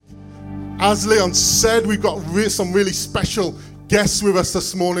As Leon said, we've got some really special guests with us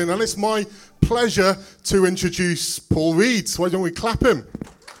this morning, and it's my pleasure to introduce Paul Reed. So why don't we clap him?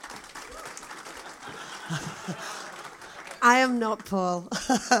 I am not Paul.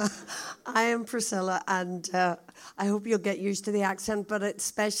 I am Priscilla, and I hope you'll get used to the accent, but it's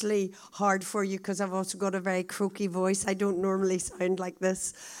especially hard for you because I've also got a very croaky voice. I don't normally sound like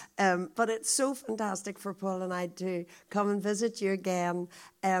this. But it's so fantastic for Paul and I to come and visit you again.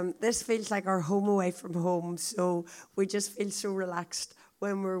 This feels like our home away from home, so we just feel so relaxed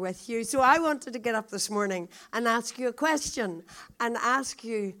when we're with you. So I wanted to get up this morning and ask you a question and ask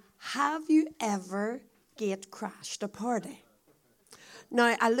you, have you ever gate crashed a party?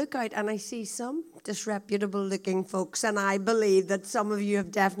 Now, I look out and I see some disreputable looking folks, and I believe that some of you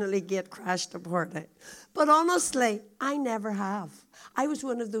have definitely gate crashed a party. But honestly, I never have. I was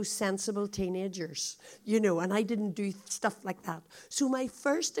one of those sensible teenagers, and I didn't do stuff like that. So my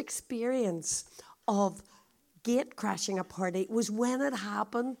first experience of gate crashing a party was when it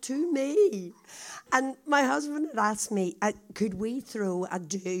happened to me. And my husband had asked me, could we throw a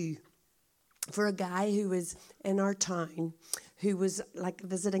do for a guy who was in our town who was like a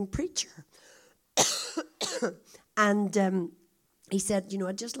visiting preacher. And he said,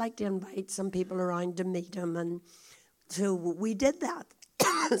 I'd just like to invite some people around to meet him. And so we did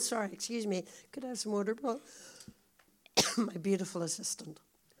that. Sorry, excuse me. Could I have some water, Paul? My beautiful assistant.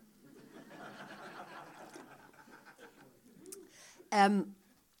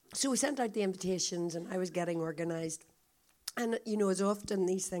 So we sent out the invitations, and I was getting organised. And, as often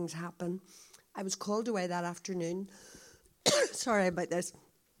these things happen, I was called away that afternoon. Sorry about this.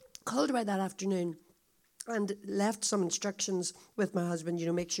 Called away that afternoon and left some instructions with my husband,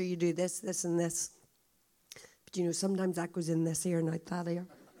 make sure you do this, this, and this. But, sometimes that goes in this ear and out that ear.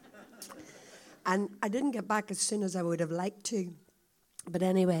 And I didn't get back as soon as I would have liked to. But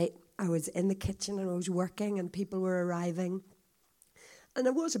anyway, I was in the kitchen and I was working and people were arriving. And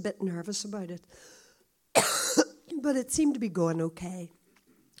I was a bit nervous about it. But it seemed to be going okay.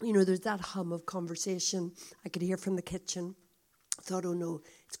 There's that hum of conversation I could hear from the kitchen. I thought, oh no,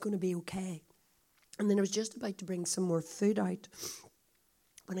 it's going to be okay. And then I was just about to bring some more food out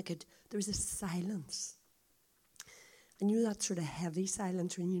when there was a silence. And that sort of heavy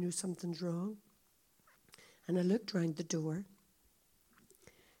silence when you know something's wrong. And I looked round the door,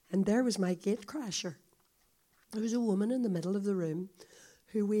 and there was my gate crasher. There was a woman in the middle of the room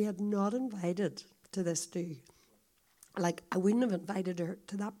who we had not invited to this do. Like, I wouldn't have invited her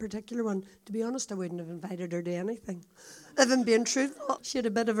to that particular one. To be honest, I wouldn't have invited her to anything. If I'm being truthful, she had a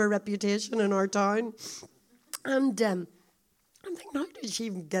bit of a reputation in our town. And I'm thinking, how did she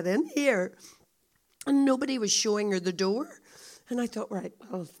even get in here? And nobody was showing her the door. And I thought, right,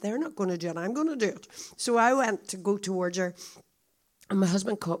 well, if they're not going to do it, I'm going to do it. So I went to go towards her, and my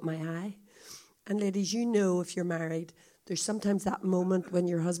husband caught my eye. And ladies, if you're married, there's sometimes that moment when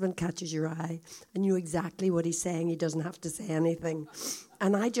your husband catches your eye and you know exactly what he's saying. He doesn't have to say anything.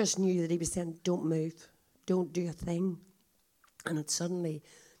 And I just knew that he was saying, don't move, don't do a thing. And it suddenly,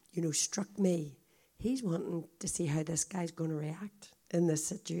 struck me. He's wanting to see how this guy's going to react in this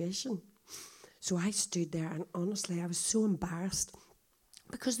situation. So I stood there, and honestly, I was so embarrassed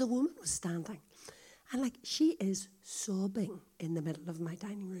because the woman was standing. And she is sobbing in the middle of my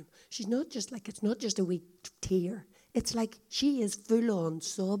dining room. She's not just it's not just a wee tear. It's like she is full on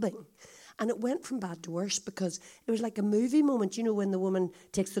sobbing. And it went from bad to worse because it was like a movie moment, when the woman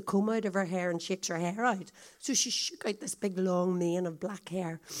takes the comb out of her hair and shakes her hair out. So she shook out this big long mane of black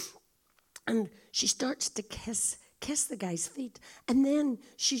hair. And she starts to kiss the guy's feet. And then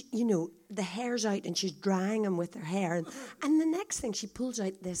she, the hair's out and she's drying him with her hair. And the next thing, she pulls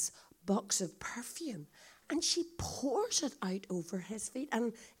out this box of perfume and she pours it out over his feet.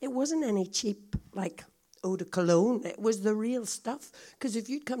 And it wasn't any cheap, eau de cologne. It was the real stuff. Because if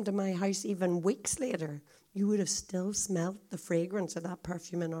you'd come to my house even weeks later, you would have still smelt the fragrance of that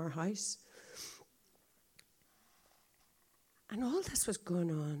perfume in our house. And all this was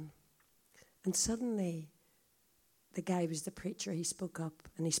going on. And suddenly, the guy was the preacher. He spoke up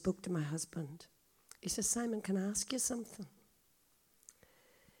and he spoke to my husband. He says, Simon, can I ask you something?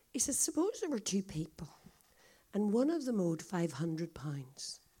 He says, suppose there were two people and one of them owed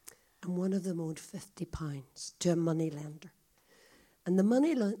 £500 and one of them owed £50 to a money lender. And the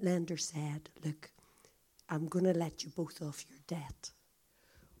money lender said, look, I'm going to let you both off your debt.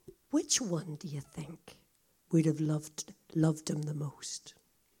 Which one do you think would have loved him the most?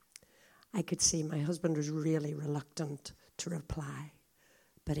 I could see my husband was really reluctant to reply.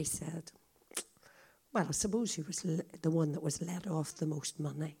 But he said, well, I suppose he was the one that was let off the most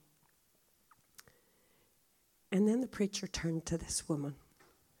money. And then the preacher turned to this woman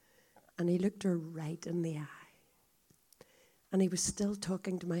And he looked her right in the eye. And he was still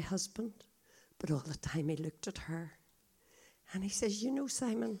talking to my husband, but all the time he looked at her. And he says, you know,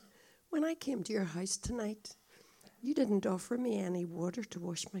 Simon, when I came to your house tonight, you didn't offer me any water to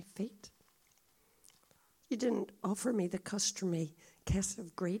wash my feet. You didn't offer me the customary kiss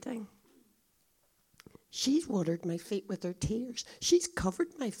of greeting. She's watered my feet with her tears. She's covered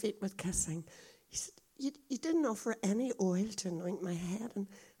my feet with kissing. He said, you didn't offer any oil to anoint my head,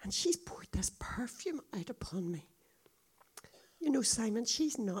 and she's poured this perfume out upon me. You know, Simon,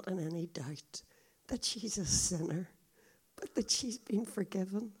 she's not in any doubt that she's a sinner, but that she's been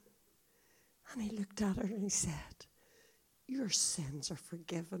forgiven. And he looked at her and he said, your sins are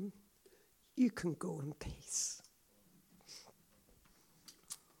forgiven. You can go in peace.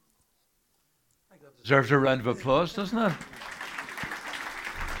 Deserves a round of applause, doesn't it?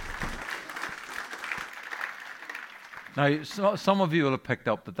 Now, some of you will have picked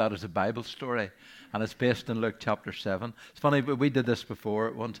up that is a Bible story, and it's based in Luke chapter 7. It's funny, but we did this before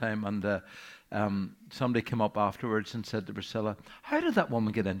at one time, and somebody came up afterwards and said to Priscilla, how did that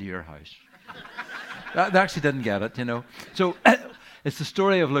woman get into your house? They actually didn't get it, you know. So it's the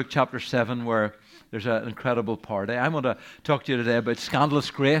story of Luke chapter 7 where there's an incredible party. I want to talk to you today about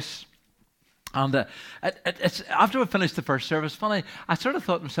scandalous grace. And it's after we finished the first service, funny, I sort of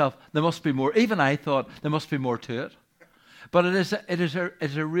thought to myself, there must be more. Even I thought there must be more to it. But it is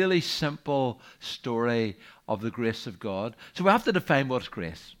a really simple story of the grace of God. So we have to define what's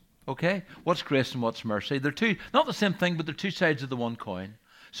grace, okay? What's grace and what's mercy? They're two, not the same thing, but they're two sides of the one coin.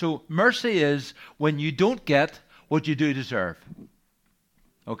 So mercy is when you don't get what you do deserve,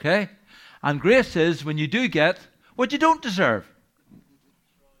 okay? And grace is when you do get what you don't deserve.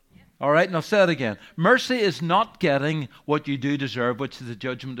 All right, and I'll say it again. Mercy is not getting what you do deserve, which is the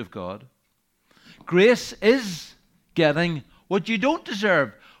judgment of God. Grace is getting what you don't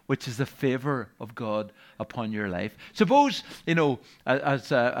deserve, which is the favor of God upon your life. Suppose, you know,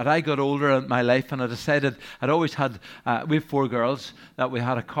 as I got older in my life and I decided I'd always had, we have 4 girls, that we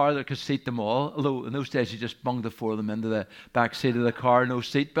had a car that could seat them all, although in those days you just bunged the 4 of them into the back seat of the car, no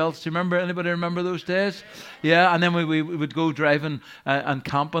seat belts. Do you remember? Anybody remember those days? Yeah, and then we would go driving and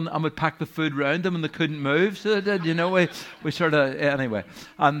camping and we'd pack the food round them and they couldn't move, so they did, you know, we sort of, anyway.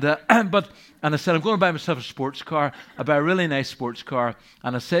 And I said, I'm going to buy myself a sports car. I buy a really nice sports car.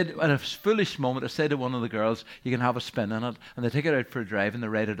 And I said, in a foolish moment, I said to one of the girls, you can have a spin in it. And they take it out for a drive and they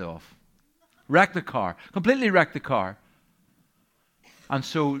write it off. Wreck the car. Completely wreck the car. And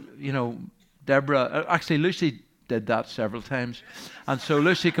so, you know, Lucy did that several times. And so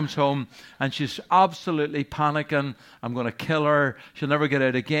Lucy comes home and she's absolutely panicking. I'm going to kill her. She'll never get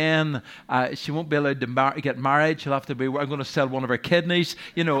out again. She won't be allowed to get married. She'll have to be, I'm going to sell one of her kidneys.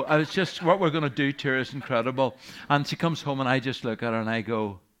 You know, it's just what we're going to do to her is incredible. And she comes home and I just look at her and I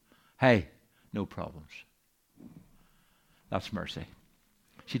go, hey, no problems. That's mercy.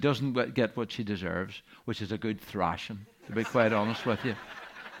 She doesn't get what she deserves, which is a good thrashing, to be quite honest with you.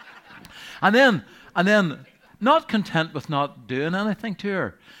 And then, not content with not doing anything to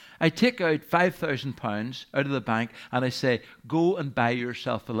her, I take out £5,000 out of the bank and I say, go and buy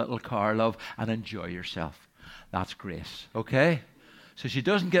yourself a little car, love, and enjoy yourself. That's grace, okay? So she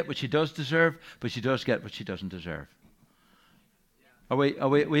doesn't get what she does deserve, but she does get what she doesn't deserve. Are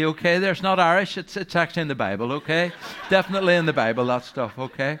we okay there? It's not Irish, it's actually in the Bible, okay? Definitely in the Bible, that stuff,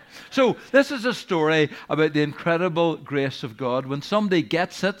 okay? So this is a story about the incredible grace of God. When somebody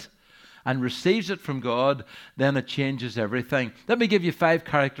gets it, and receives it from God, then it changes everything. Let me give you 5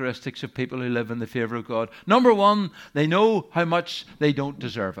 characteristics of people who live in the favor of God. Number 1, they know how much they don't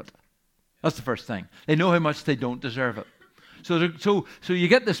deserve it. That's the first thing. They know how much they don't deserve it. So you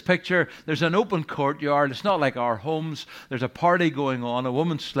get this picture. There's an open courtyard. It's not like our homes. There's a party going on. A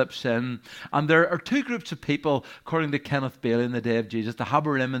woman slips in. And there are 2 groups of people, according to Kenneth Bailey in the day of Jesus, the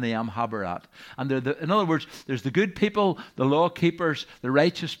Habarim and the Amhabarat. And in other words, there's the good people, the law keepers, the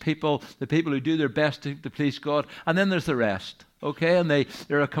righteous people, the people who do their best to please God. And then there's the rest. Okay, and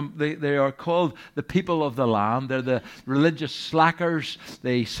they are called the people of the land. They're the religious slackers,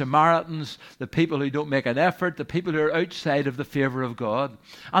 the Samaritans, the people who don't make an effort, the people who are outside of the favor of God.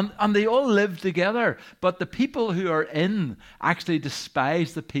 And they all live together, but the people who are in actually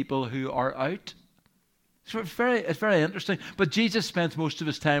despise the people who are out. So it's very interesting. But Jesus spends most of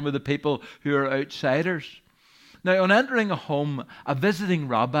his time with the people who are outsiders. Now, on entering a home, a visiting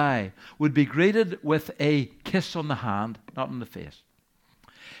rabbi would be greeted with a kiss on the hand, not on the face.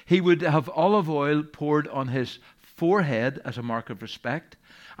 He would have olive oil poured on his forehead as a mark of respect,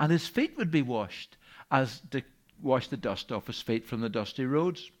 and his feet would be washed as to wash the dust off his feet from the dusty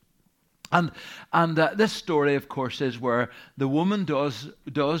roads. And this story, of course, is where the woman does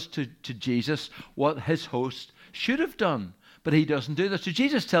to Jesus what his host should have done. But he doesn't do this. So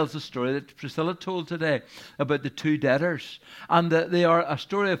Jesus tells the story that Priscilla told today about the two debtors. And they are a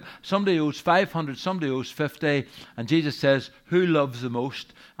story of somebody owes 500, somebody owes 50. And Jesus says, who loves the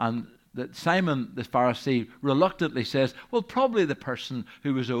most? And that Simon the Pharisee reluctantly says, well, probably the person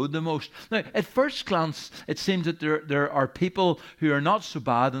who was owed the most. Now, at first glance, it seems that there are people who are not so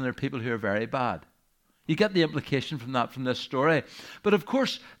bad and there are people who are very bad. You get the implication from this story. But of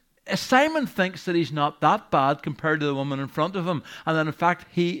course, Simon thinks that he's not that bad compared to the woman in front of him, and that in fact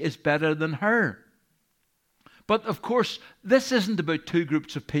he is better than her. But of course, this isn't about two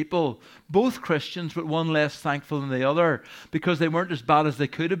groups of people, both Christians, but one less thankful than the other, because they weren't as bad as they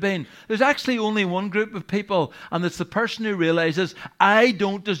could have been. There's actually only one group of people, and it's the person who realizes, I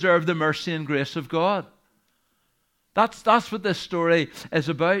don't deserve the mercy and grace of God. That's what this story is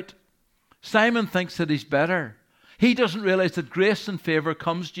about. Simon thinks that he's better. He doesn't realize that grace and favor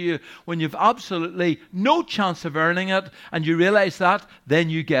comes to you when you've absolutely no chance of earning it, and you realize that, then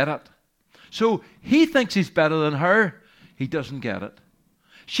you get it. So he thinks he's better than her. He doesn't get it.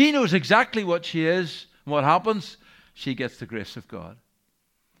 She knows exactly what she is. And what happens? She gets the grace of God.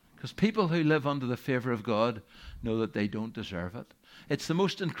 Because people who live under the favor of God know that they don't deserve it. It's the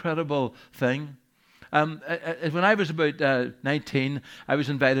most incredible thing. When I was about 19, I was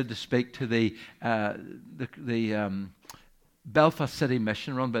invited to speak to the Belfast City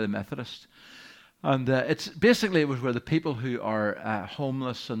Mission run by the Methodists. And it was where the people who are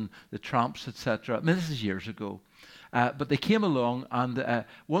homeless and the tramps, etc. I mean, this is years ago. But they came along, and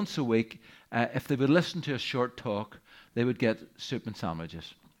once a week, if they would listen to a short talk, they would get soup and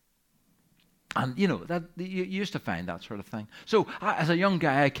sandwiches. And, that you used to find that sort of thing. So, as a young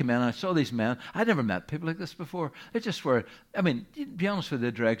guy, I came in and I saw these men. I'd never met people like this before. They just were, to be honest with you,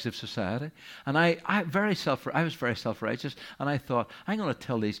 the dregs of society. And I was very self-righteous. And I thought, I'm going to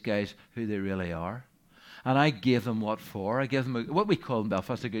tell these guys who they really are. And I gave them what for. I gave them what we call in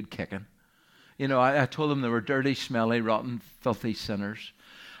Belfast a good kicking. I told them they were dirty, smelly, rotten, filthy sinners.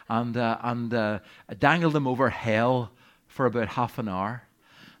 And I dangled them over hell for about half an hour.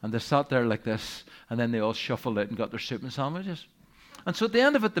 And they sat there like this, and then they all shuffled out and got their soup and sandwiches. And so at the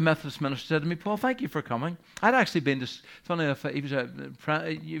end of it, the Methodist minister said to me, Paul, thank you for coming. I'd actually been to, funny enough, he was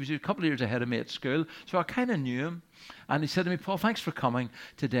a couple of years ahead of me at school, so I kind of knew him. And he said to me, Paul, thanks for coming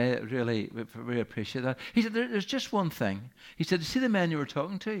today. Really appreciate that. He said, there's just one thing. He said, you see the men you were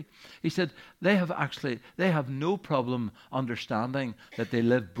talking to? He said, they have no problem understanding that they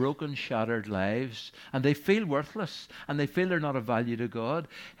live broken, shattered lives, and they feel worthless, and they feel they're not of value to God.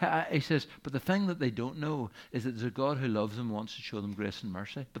 He says, but the thing that they don't know is that there's a God who loves them and wants to show them grace and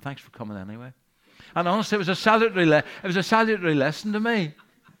mercy. But thanks for coming anyway. And honestly, it was a salutary lesson to me.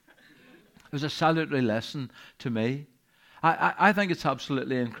 It was a salutary lesson to me. I think it's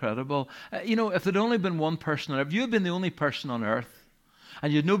absolutely incredible. If there'd only been one person on earth, if you had been the only person on earth,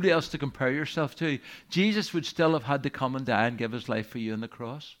 and you had nobody else to compare yourself to, Jesus would still have had to come and die and give his life for you on the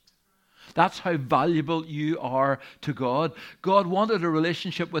cross. That's how valuable you are to God. God wanted a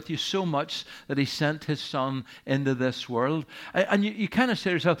relationship with you so much that he sent his son into this world. And you kind of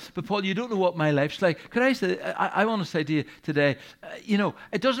say to yourself, but Paul, you don't know what my life's like. Could I say, I want to say to you today,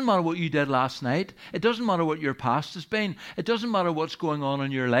 it doesn't matter what you did last night. It doesn't matter what your past has been. It doesn't matter what's going on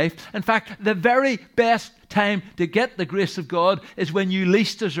in your life. In fact, the very best time to get the grace of God is when you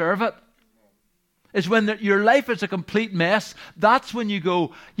least deserve it. Is when your life is a complete mess. That's when you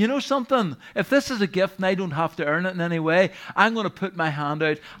go, you know something? If this is a gift and I don't have to earn it in any way, I'm going to put my hand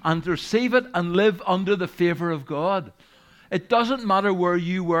out and receive it and live under the favor of God. It doesn't matter where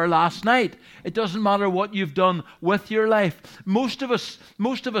you were last night. It doesn't matter what you've done with your life. Most of us,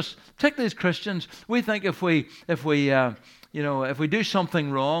 particularly as Christians, we think if we do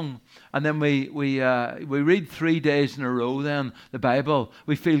something wrong and then we read 3 days in a row then the Bible,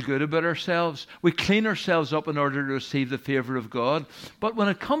 we feel good about ourselves. We clean ourselves up in order to receive the favor of God. But when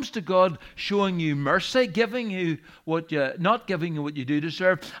it comes to God showing you mercy, not giving you what you do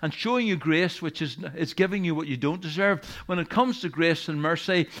deserve, and showing you grace, which is giving you what you don't deserve, when it comes to grace and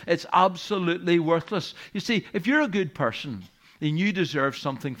mercy, it's absolutely worthless. You see, if you're a good person, then you deserve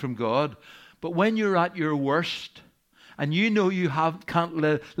something from God. But when you're at your worst, and you know you can't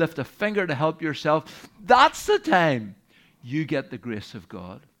lift a finger to help yourself, that's the time you get the grace of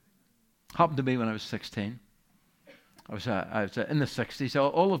God. Happened to me when I was 16. I was in the 60s.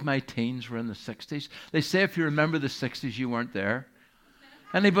 All of my teens were in the 60s. They say if you remember the 60s, you weren't there.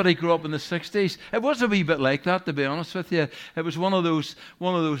 Anybody grew up in the 60s? It was a wee bit like that, to be honest with you. It was one of those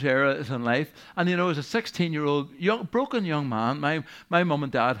eras in life. And you know, as a 16-year-old broken young man, my mum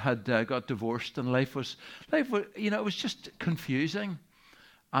and dad had got divorced, and life was, you know, it was just confusing.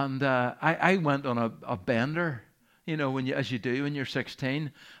 And I went on a bender, you know, as you do when you're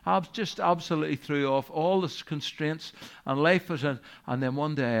 16. I just absolutely threw off all the constraints, and life was in. And then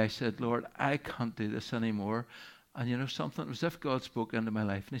one day I said, Lord, I can't do this anymore. And you know something? It was as if God spoke into my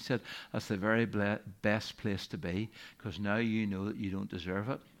life, and He said, that's the very best place to be, because now you know that you don't deserve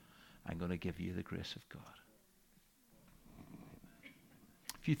it. I'm going to give you the grace of God.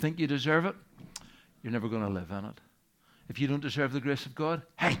 If you think you deserve it, you're never going to live in it. If you don't deserve the grace of God,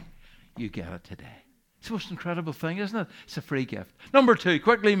 hey, you get it today. It's the most incredible thing, isn't it? It's a free gift. Number 2,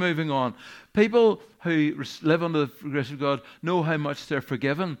 quickly moving on. People who live under the grace of God know how much they're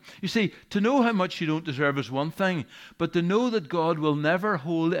forgiven. You see, to know how much you don't deserve is one thing, but to know that God will never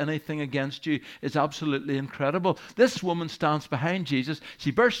hold anything against you is absolutely incredible. This woman stands behind Jesus.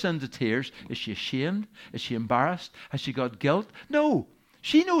 She bursts into tears. Is she ashamed? Is she embarrassed? Has she got guilt? No.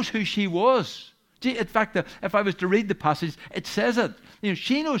 She knows who she was. In fact, if I was to read the passage, it says it. You know,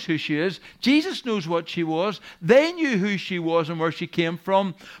 she knows who she is. Jesus knows what she was. They knew who she was and where she came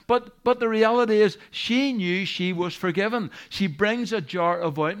from. But the reality is, she knew she was forgiven. She brings a jar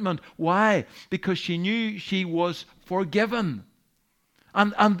of ointment. Why? Because she knew she was forgiven.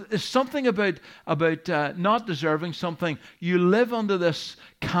 And there's something about not deserving something. You live under this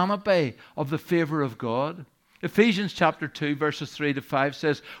canopy of the favor of God. Ephesians chapter 2 verses 3 to 5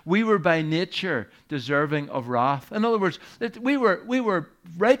 says, we were by nature deserving of wrath. In other words, we were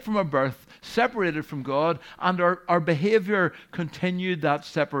right from our birth separated from God, and our behavior continued that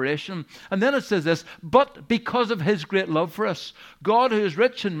separation. And then it says this, but because of His great love for us, God, who is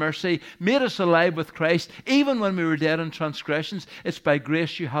rich in mercy, made us alive with Christ, even when we were dead in transgressions. It's by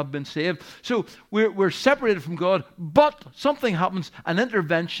grace you have been saved. So we're separated from God, but something happens, an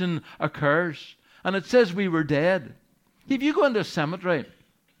intervention occurs. And it says we were dead. If you go into a cemetery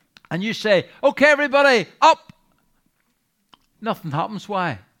and you say, okay, everybody, up, nothing happens.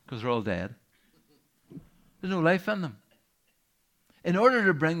 Why? Because they're all dead. There's no life in them. In order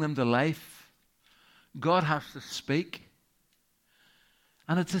to bring them to life, God has to speak.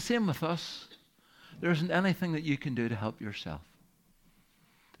 And it's the same with us. There isn't anything that you can do to help yourself.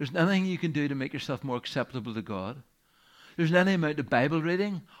 There's nothing you can do to make yourself more acceptable to God. There's any amount of Bible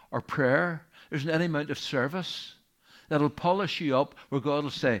reading or prayer. There's any amount of service that'll polish you up where God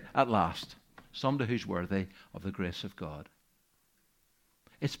will say, at last, somebody who's worthy of the grace of God.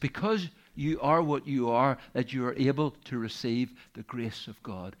 It's because you are what you are that you are able to receive the grace of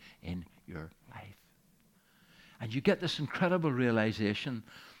God in your life. And you get this incredible realization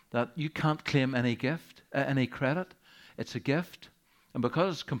that you can't claim any gift, any credit. It's a gift. And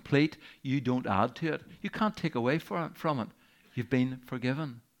because it's complete, you don't add to it. You can't take away from it. You've been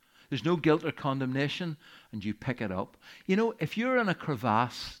forgiven. There's no guilt or condemnation, and you pick it up. You know, if you're in a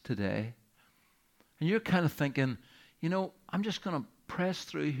crevasse today, and you're kind of thinking, you know, I'm just going to press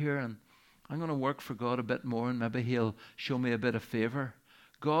through here, and I'm going to work for God a bit more, and maybe He'll show me a bit of favor.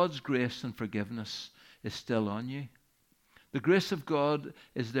 God's grace and forgiveness is still on you. The grace of God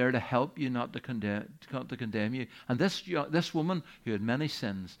is there to help you, not to condemn you. And this woman, who had many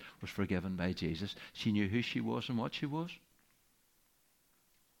sins, was forgiven by Jesus. She knew who she was and what she was.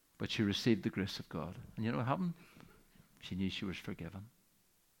 But she received the grace of God. And you know what happened? She knew she was forgiven.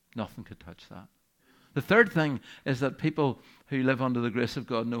 Nothing could touch that. The third thing is that people who live under the grace of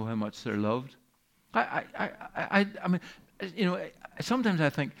God know how much they're loved. I mean, you know, sometimes I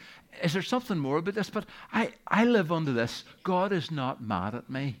think, is there something more about this? But I live under this. God is not mad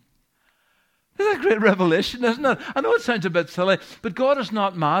at me. Isn't that a great revelation, isn't it? I know it sounds a bit silly, but God is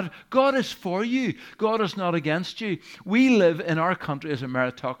not mad. God is for you. God is not against you. We live in our country as a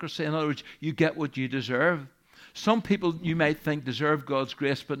meritocracy. In other words, you get what you deserve. Some people, you might think, deserve God's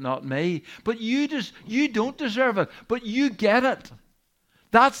grace, but not me. But you don't deserve it, but you get it.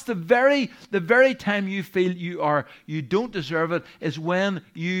 That's the very time you feel you don't deserve it is when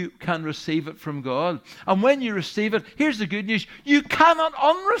you can receive it from God. And when you receive it, here's the good news, you cannot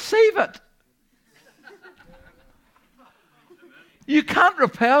unreceive it. You can't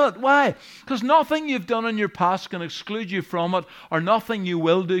repel it. Why? Because nothing you've done in your past can exclude you from it, or nothing you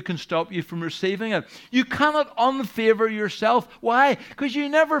will do can stop you from receiving it. You cannot unfavor yourself. Why? Because you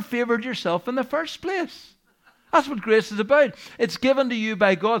never favored yourself in the first place. That's what grace is about. It's given to you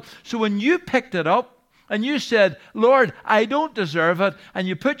by God. So when you picked it up and you said, Lord, I don't deserve it, and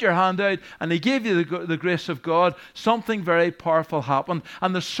you put your hand out and he gave you the grace of God, something very powerful happened.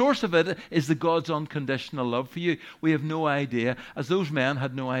 And the source of it is the God's unconditional love for you. We have no idea, as those men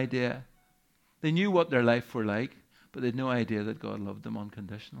had no idea. They knew what their life were like, but they had no idea that God loved them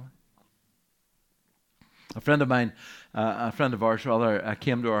unconditionally. A friend of mine, a friend of ours rather,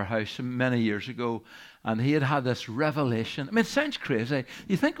 came to our house many years ago, and he had this revelation. I mean, it sounds crazy.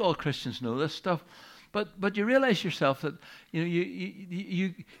 You think all Christians know this stuff, but you realize yourself that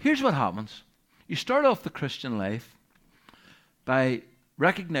you here's what happens. You start off the Christian life by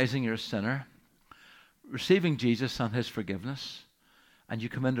recognizing you're a sinner, receiving Jesus and his forgiveness, and you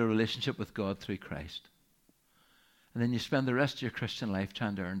come into a relationship with God through Christ. And then you spend the rest of your Christian life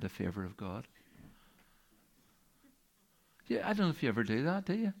trying to earn the favor of God. Yeah, I don't know if you ever do that,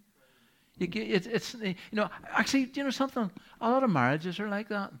 do you? Actually, do you know something? A lot of marriages are like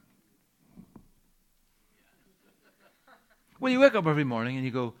that. Well, you wake up every morning and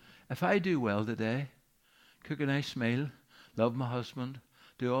you go, if I do well today, cook a nice meal, love my husband,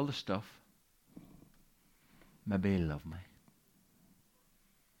 do all the stuff, maybe he'll love me.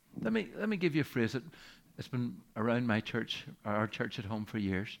 Let me give you a phrase that's been around my church, our church at home for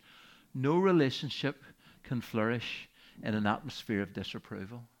years. No relationship can flourish in an atmosphere of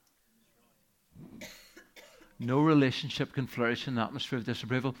disapproval. No relationship can flourish in an atmosphere of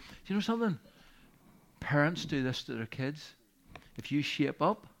disapproval. Do you know something? Parents do this to their kids. If you shape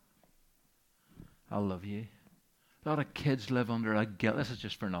up, I'll love you. A lot of kids live under a guilt. This is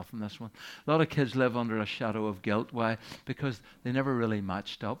just for nothing, this one. A lot of kids live under a shadow of guilt. Why? Because they never really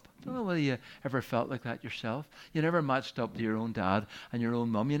matched up. I don't know whether you ever felt like that yourself. You never matched up to your own dad and your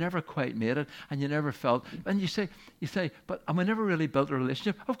own mum. You never quite made it, and you never felt. And you say, but we never really built a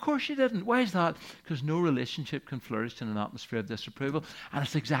relationship. Of course you didn't. Why is that? Because no relationship can flourish in an atmosphere of disapproval. And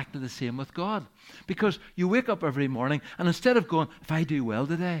it's exactly the same with God. Because you wake up every morning, and instead of going, if I do well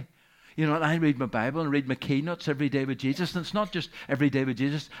today, you know, and I read my Bible and read my keynotes every day with Jesus. And it's not just every day with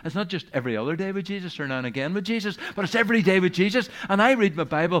Jesus. It's not just every other day with Jesus or now and again with Jesus. But it's every day with Jesus. And I read my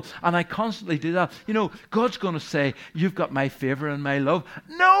Bible and I constantly do that. You know, God's going to say, you've got my favor and my love.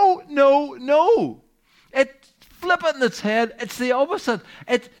 No. Flip it in its head. It's the opposite.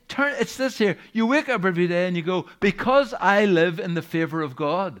 It's this here. You wake up every day and you go, because I live in the favor of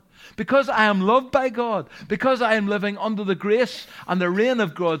God, because I am loved by God, because I am living under the grace and the reign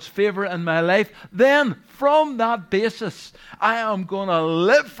of God's favor in my life, then from that basis, I am going to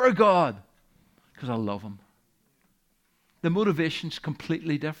live for God because I love him. The motivation's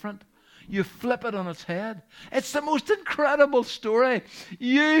completely different. You flip it on its head. It's the most incredible story.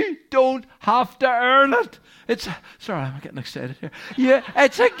 You don't have to earn it. Sorry, I'm getting excited here. Yeah,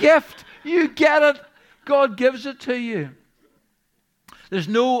 it's a gift. You get it. God gives it to you. There's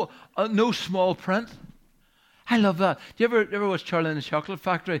no small print. I love that. Do you ever watch Charlie and the Chocolate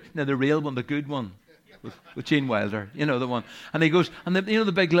Factory? No, the real one, the good one. With Gene Wilder, you know the one. And he goes, and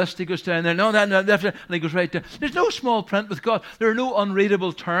the big list, he goes down there, and he goes right down. There's no small print with God. There are no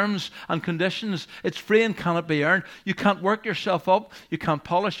unreadable terms and conditions. It's free and cannot be earned. You can't work yourself up. You can't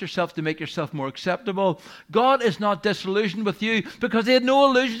polish yourself to make yourself more acceptable. God is not disillusioned with you because he had no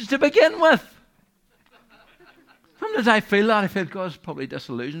illusions to begin with. Sometimes I feel that. I feel God's probably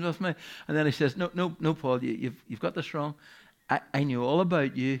disillusioned with me. And then he says, no, Paul, you've got this wrong. I knew all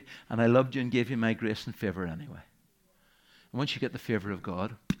about you, and I loved you and gave you my grace and favor anyway. And once you get the favor of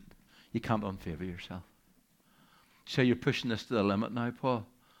God, you can't unfavor yourself. So you're pushing this to the limit now, Paul?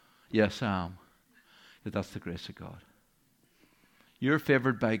 Yes, I am. But that's the grace of God. You're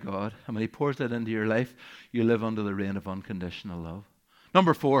favored by God, and when he pours that into your life, you live under the reign of unconditional love.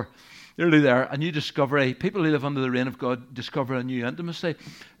 Number 4, nearly there, a new discovery. People who live under the reign of God discover a new intimacy.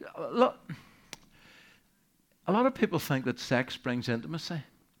 A lot of people think that sex brings intimacy.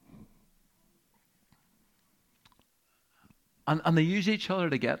 And they use each other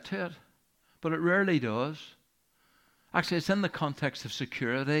to get to it. But it rarely does. Actually, it's in the context of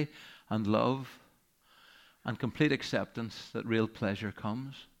security and love and complete acceptance that real pleasure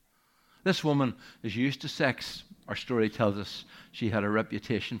comes. This woman is used to sex. Our story tells us she had a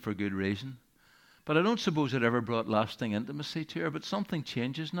reputation for good reason. But I don't suppose it ever brought lasting intimacy to her. But something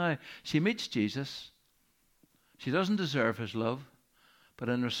changes now. She meets Jesus. She doesn't deserve his love, but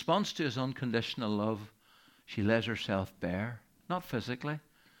in response to his unconditional love, she lays herself bare, not physically,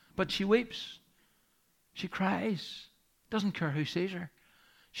 but she weeps. She cries, doesn't care who sees her.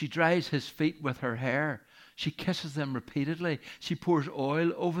 She dries his feet with her hair. She kisses them repeatedly. She pours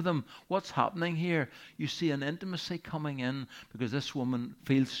oil over them. What's happening here? You see an intimacy coming in because this woman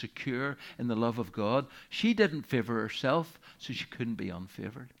feels secure in the love of God. She didn't favor herself, so she couldn't be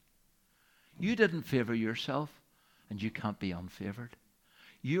unfavored. You didn't favor yourself, and you can't be unfavored.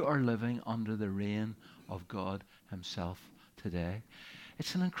 You are living under the reign of God himself today.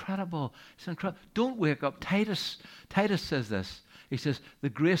 It's incredible. Don't wake up. Titus says this. He says, the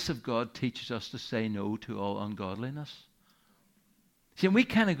grace of God teaches us to say no to all ungodliness. See, and we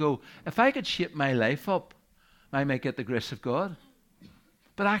kind of go, if I could shape my life up, I might get the grace of God.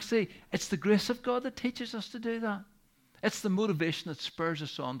 But actually, it's the grace of God that teaches us to do that. It's the motivation that spurs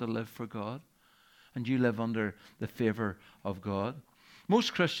us on to live for God. And you live under the favor of God.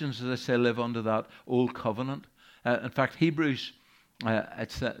 Most Christians, as I say, live under that old covenant. In fact, Hebrews,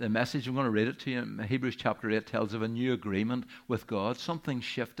 it's the message, I'm going to read it to you. Hebrews chapter 8 tells of a new agreement with God. Something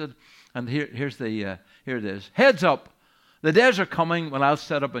shifted. And here it is. Heads up. The days are coming when I'll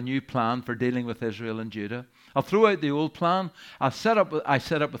set up a new plan for dealing with Israel and Judah. I'll throw out the old plan. I set up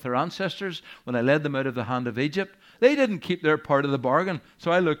with their ancestors when I led them out of the hand of Egypt. They didn't keep their part of the bargain,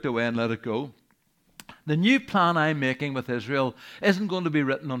 so I looked away and let it go. The new plan I'm making with Israel isn't going to be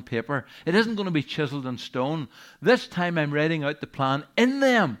written on paper. It isn't going to be chiseled in stone. This time I'm writing out the plan in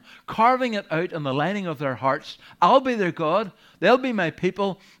them, carving it out in the lining of their hearts. I'll be their God. They'll be my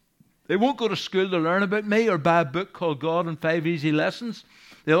people. They won't go to school to learn about me or buy a book called God in 5 Easy Lessons.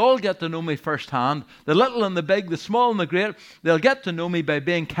 They'll all get to know me firsthand. The little and the big, the small and the great. They'll get to know me by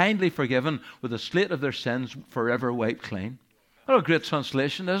being kindly forgiven with the slate of their sins forever wiped clean. What a great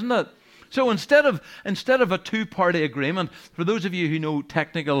translation, isn't it? So instead of a two-party agreement, for those of you who know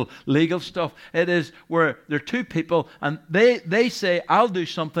technical legal stuff, it is where there are two people and they say, I'll do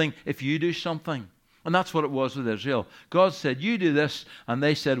something if you do something. And that's what it was with Israel. God said, you do this, and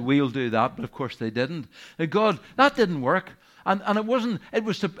they said, we'll do that, but of course they didn't. And God, that didn't work. And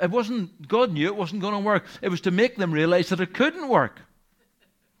God knew it wasn't going to work. It was to make them realize that it couldn't work.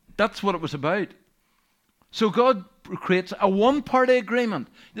 That's what it was about. So God creates a one-party agreement.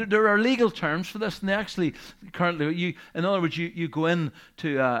 There are legal terms for this, and they actually currently, in other words, you go in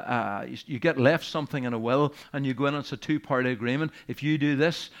to, you get left something in a will, and you go in and it's a two-party agreement. If you do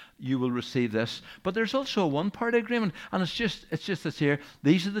this, you will receive this. But there's also a one-party agreement, and it's just this here.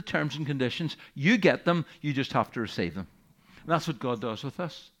 These are the terms and conditions. You get them. You just have to receive them. And that's what God does with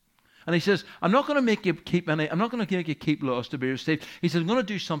us. And he says, I'm not going to make you keep laws to be received. He says, I'm going to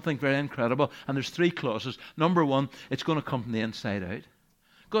do something very incredible. And there's 3 clauses. Number 1, it's going to come from the inside out.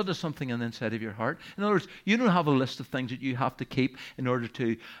 God does something on the inside of your heart. In other words, you don't have a list of things that you have to keep in order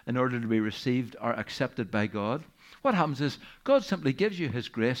to be received or accepted by God. What happens is God simply gives you his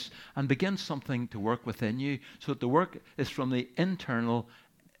grace and begins something to work within you so that the work is from the internal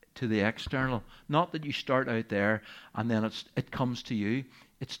to the external. Not that you start out there and then it comes to you.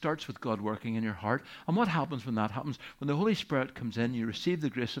 It starts with God working in your heart. And what happens when that happens? When the Holy Spirit comes in, you receive the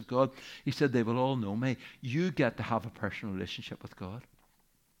grace of God. He said, they will all know me. You get to have a personal relationship with God.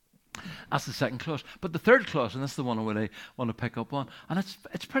 That's the second clause. But the third clause, and that's the one I really want to pick up on, and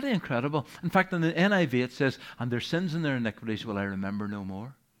it's pretty incredible. In fact, in the NIV it says, and their sins and their iniquities will I remember no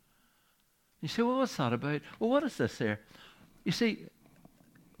more. You say, well, what's that about? Well, what is this here? You see,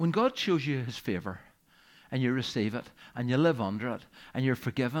 when God shows you his favor, and you receive it, and you live under it, and you're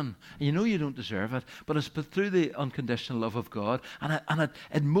forgiven, and you know you don't deserve it, but it's through the unconditional love of God, and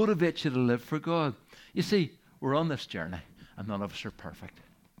it motivates you to live for God. You see, we're on this journey, and none of us are perfect.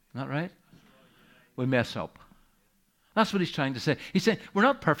 Isn't that right? We mess up. That's what he's trying to say. He's saying, we're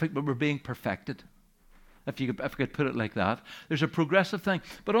not perfect, but we're being perfected. If you could put it like that. There's a progressive thing.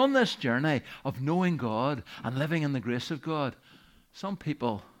 But on this journey of knowing God and living in the grace of God, some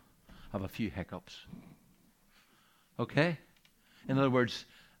people have a few hiccups. Okay? In other words,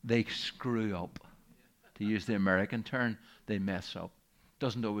 they screw up. To use the American term, they mess up.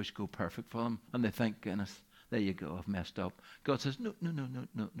 Doesn't always go perfect for them. And they think, goodness, there you go, I've messed up. God says, no.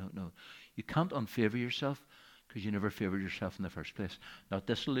 You can't unfavor yourself because you never favored yourself in the first place. Not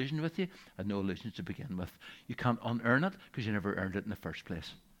disillusioned with you, and no illusions to begin with. You can't unearn it because you never earned it in the first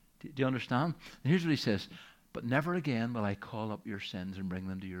place. Do you understand? And here's what he says. But never again will I call up your sins and bring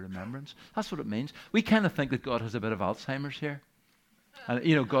them to your remembrance. That's what it means. We kind of think that God has a bit of Alzheimer's here.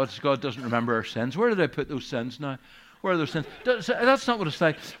 And, God doesn't remember our sins. Where did I put those sins now? Where are those sins? That's not what it's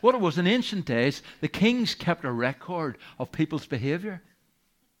like. What it was in ancient days, the kings kept a record of people's behavior.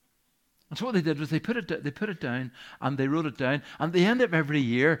 And so what they did was they put it down and they wrote it down. And at the end of every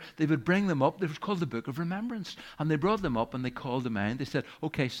year, they would bring them up. It was called the Book of Remembrance. And they brought them up and they called them in. They said,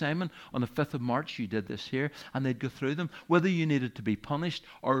 okay, Simon, on the 5th of March, you did this here. And they'd go through them, whether you needed to be punished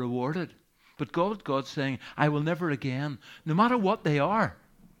or rewarded. But God's saying, I will never again, no matter what they are,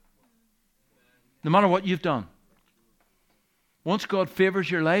 no matter what you've done, Once God favors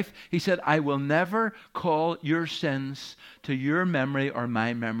your life, he said, I will never call your sins to your memory or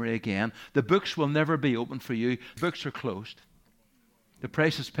my memory again. The books will never be open for you. The books are closed. The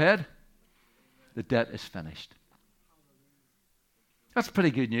price is paid. The debt is finished. That's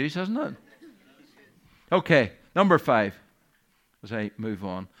pretty good news, isn't it? Okay, number 5, as I move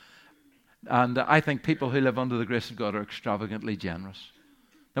on. And I think people who live under the grace of God are extravagantly generous.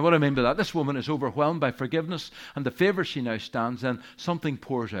 Now, what I mean by that, this woman is overwhelmed by forgiveness and the favour she now stands in. Something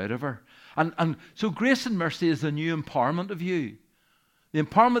pours out of her. And so grace and mercy is the new empowerment of you. The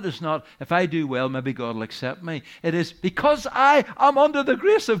empowerment is not, if I do well, maybe God will accept me. It is, because I am under the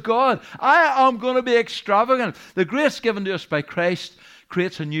grace of God, I am going to be extravagant. The grace given to us by Christ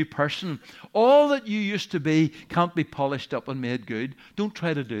creates a new person. All that you used to be can't be polished up and made good. Don't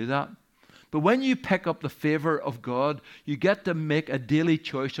try to do that. But when you pick up the favour of God, you get to make a daily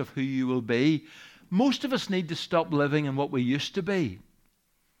choice of who you will be. Most of us need to stop living in what we used to be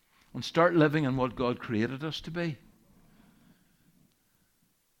and start living in what God created us to be.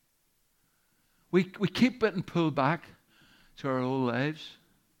 We keep getting pulled back to our old lives.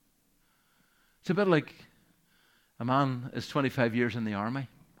 It's a bit like a man is 25 years in the army.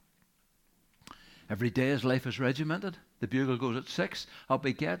 Every day his life is regimented. The bugle goes at 6, up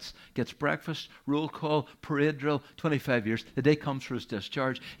he gets breakfast, roll call, parade drill, 25 years. The day comes for his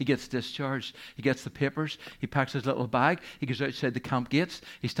discharge. He gets discharged. He gets the papers. He packs his little bag. He goes outside the camp gates.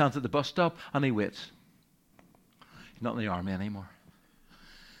 He stands at the bus stop and he waits. He's not in the army anymore.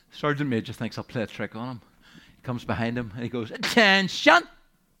 Sergeant Major thinks I'll play a trick on him. He comes behind him and he goes, attention!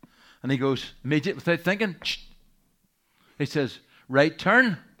 And he goes, immediately without thinking, shh. He says, right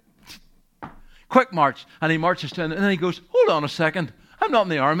turn. Quick march. And he marches down, and then he goes, hold on a second. I'm not in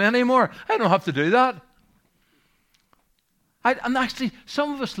the army anymore. I don't have to do that. And actually,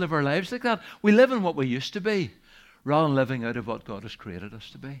 some of us live our lives like that. We live in what we used to be, rather than living out of what God has created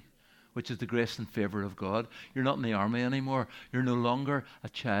us to be, which is the grace and favour of God. You're not in the army anymore. You're no longer a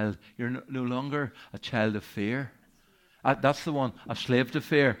child. You're no longer a child of fear. That's the one, a slave to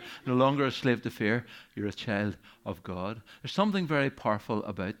fear. No longer a slave to fear. You're a child of God. There's something very powerful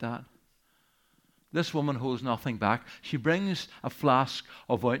about that. This woman holds nothing back. She brings a flask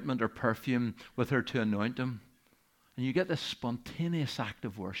of ointment or perfume with her to anoint him. And you get this spontaneous act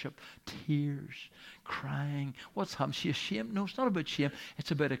of worship. Tears, crying. What's happened? She ashamed? No, it's not about shame.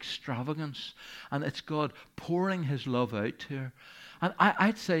 It's about extravagance. And it's God pouring his love out to her. And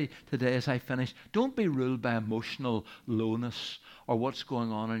I'd say today as I finish, don't be ruled by emotional lowness or what's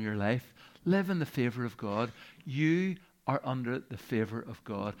going on in your life. Live in the favour of God. You are under the favour of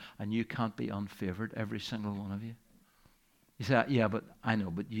God, and you can't be unfavoured, every single one of you. You say, yeah, but I know,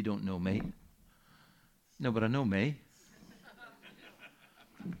 but you don't know me. No, but I know me.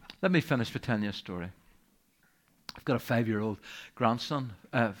 Let me finish with telling you a story. I've got a 5-year-old grandson,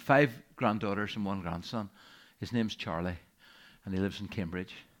 5 granddaughters and 1 grandson. His name's Charlie, and he lives in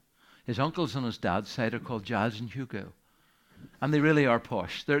Cambridge. His uncles on his dad's side are called Giles and Hugo. And they really are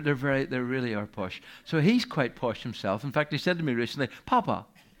posh. They really are posh. So he's quite posh himself. In fact, he said to me recently, Papa,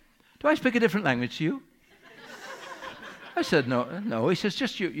 do I speak a different language to you? I said, no. He says,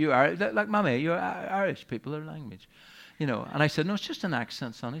 just you are, like Mummy, you're Irish people, their language. You know, and I said, no, it's just an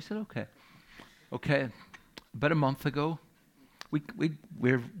accent, son. He said, okay. About a month ago,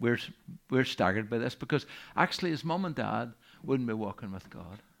 we're staggered by this because actually his mum and dad wouldn't be walking with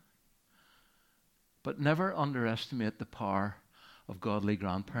God. But never underestimate the power of godly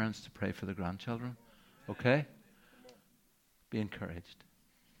grandparents to pray for the grandchildren. Okay? Be encouraged.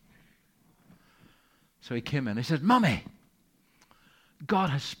 So he came in. He said, Mummy,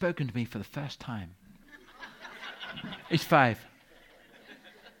 God has spoken to me for the first time. He's 5.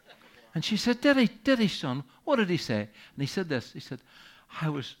 And she said, Did he, son? What did he say? And he said this. He said, I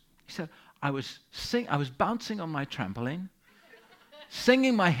was bouncing on my trampoline,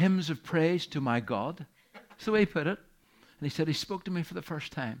 singing my hymns of praise to my God. That's the way he put it. And he said, he spoke to me for the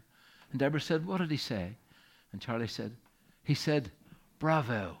first time. And Deborah said, what did he say? And Charlie said, he said,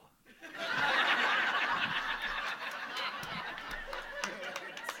 bravo.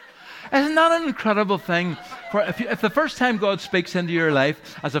 Isn't that an incredible thing? If the first time God speaks into your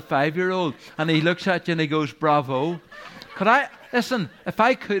life as a 5-year-old and he looks at you and he goes, bravo. Listen, if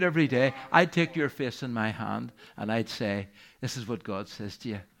I could every day, I'd take your face in my hand and I'd say, this is what God says to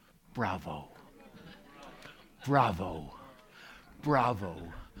you. Bravo. Bravo. Bravo.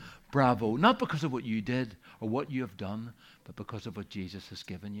 Bravo. Not because of what you did or what you have done, but because of what Jesus has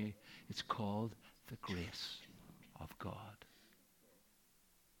given you. It's called the grace of God.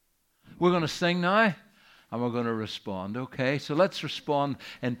 We're going to sing now. and we're going to respond, okay? So let's respond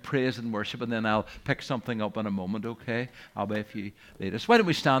in praise and worship, and then I'll pick something up in a moment, okay? I'll be if you lead us. Why don't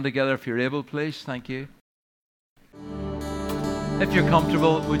we stand together if you're able, please? Thank you. If you're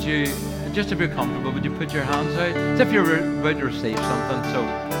comfortable, would you put your hands out as if you're about to receive something? So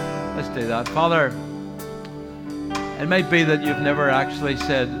let's do that. Father, it might be that you've never actually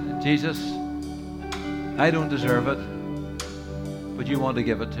said, Jesus, I don't deserve it, but you want to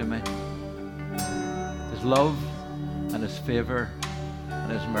give it to me. His love and His favor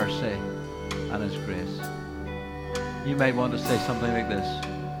and His mercy and His grace. You might want to say something like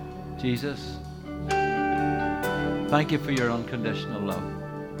this: Jesus, thank you for your unconditional love.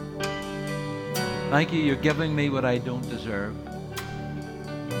 Thank you, you're giving me what I don't deserve,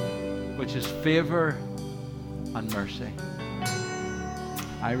 which is favor and mercy.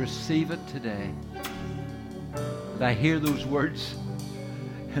 I receive it today. And I hear those words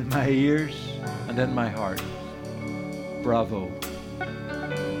in my ears and in my heart. Bravo.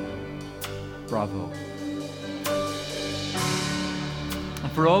 Bravo.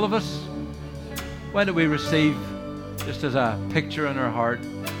 And for all of us, why don't we receive, just as a picture in our heart,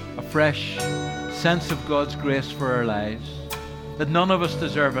 a fresh sense of God's grace for our lives, that none of us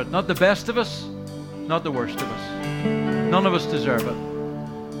deserve it. Not the best of us, not the worst of us. None of us deserve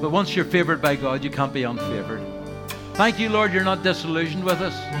it. But once you're favored by God, you can't be unfavored. Thank you, Lord, you're not disillusioned with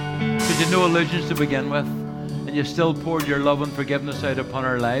us, because you had no illusions to begin with, and you still poured your love and forgiveness out upon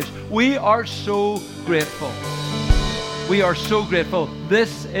our lives. We are so grateful. We are so grateful.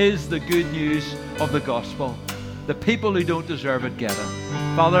 This is the good news of the gospel. The people who don't deserve it get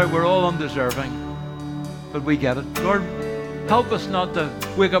it. Father, we're all undeserving, but we get it. Lord, help us not to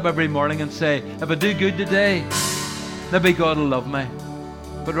wake up every morning and say, if I do good today, maybe God will love me.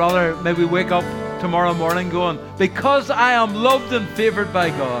 But rather, may we wake up tomorrow morning going, because I am loved and favored by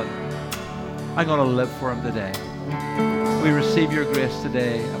God, I'm going to live for Him today. We receive your grace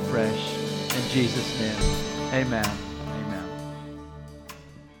today afresh. In Jesus' name, amen.